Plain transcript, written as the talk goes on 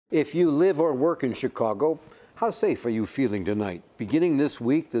If you live or work in Chicago, how safe are you feeling tonight? Beginning this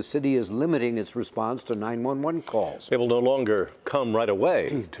week, the city is limiting its response to 911 calls. They will no longer come right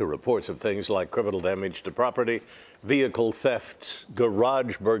away to reports of things like criminal damage to property, vehicle theft,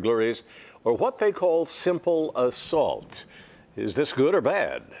 garage burglaries, or what they call simple assaults. Is this good or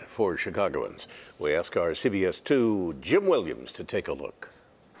bad for Chicagoans? We ask our CBS 2 Jim Williams to take a look.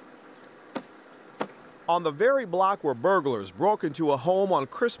 On the very block where burglars broke into a home on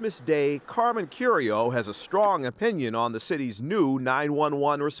Christmas Day, Carmen Curio has a strong opinion on the city's new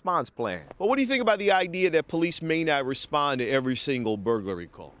 911 response plan. But what do you think about the idea that police may not respond to every single burglary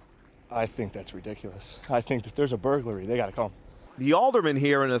call? I think that's ridiculous. I think if there's a burglary, they got to come. The alderman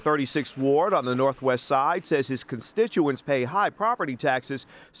here in the 36th Ward on the northwest side says his constituents pay high property taxes,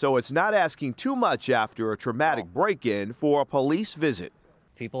 so it's not asking too much after a traumatic break-in for a police visit.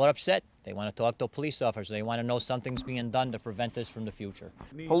 People are upset. They want to talk to a police officer. They want to know something's being done to prevent this from the future.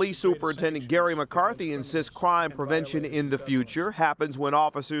 Police Superintendent Gary McCarthy insists crime prevention in the future happens when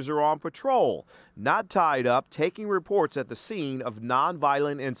officers are on patrol, not tied up taking reports at the scene of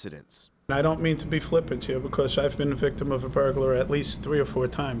nonviolent incidents. I don't mean to be flippant here because I've been a victim of a burglar at least 3 or 4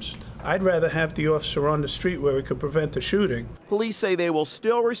 times. I'd rather have the officer on the street where we could prevent the shooting. Police say they will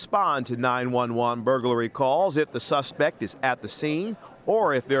still respond to 911 burglary calls if the suspect is at the scene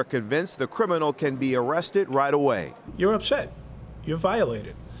or if they're convinced the criminal can be arrested right away. You're upset. You're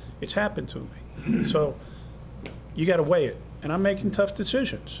violated. It's happened to me. So you got to weigh it. And I'm making tough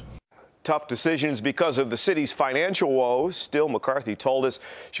decisions. Tough decisions because of the city's financial woes. Still, McCarthy told us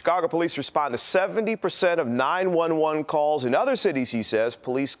Chicago police respond to 70% of 911 calls. In other cities, he says,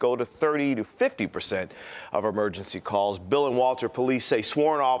 police go to 30 to 50% of emergency calls. Bill and Walter police say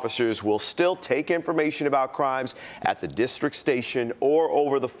sworn officers will still take information about crimes at the district station or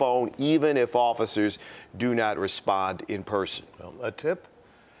over the phone, even if officers do not respond in person. Well, a tip?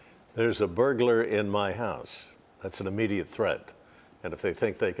 There's a burglar in my house. That's an immediate threat. And if they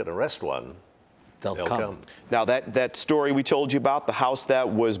think they can arrest one, they'll come. Now, that story we told you about, the house that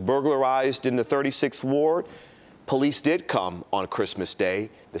was burglarized in the 36th Ward, police did come on Christmas Day.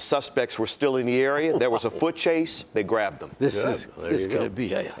 The suspects were still in the area. There was a foot chase. They grabbed them. This is going to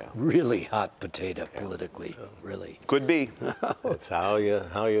be a really hot potato politically, really. Could be. It's how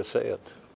you say it.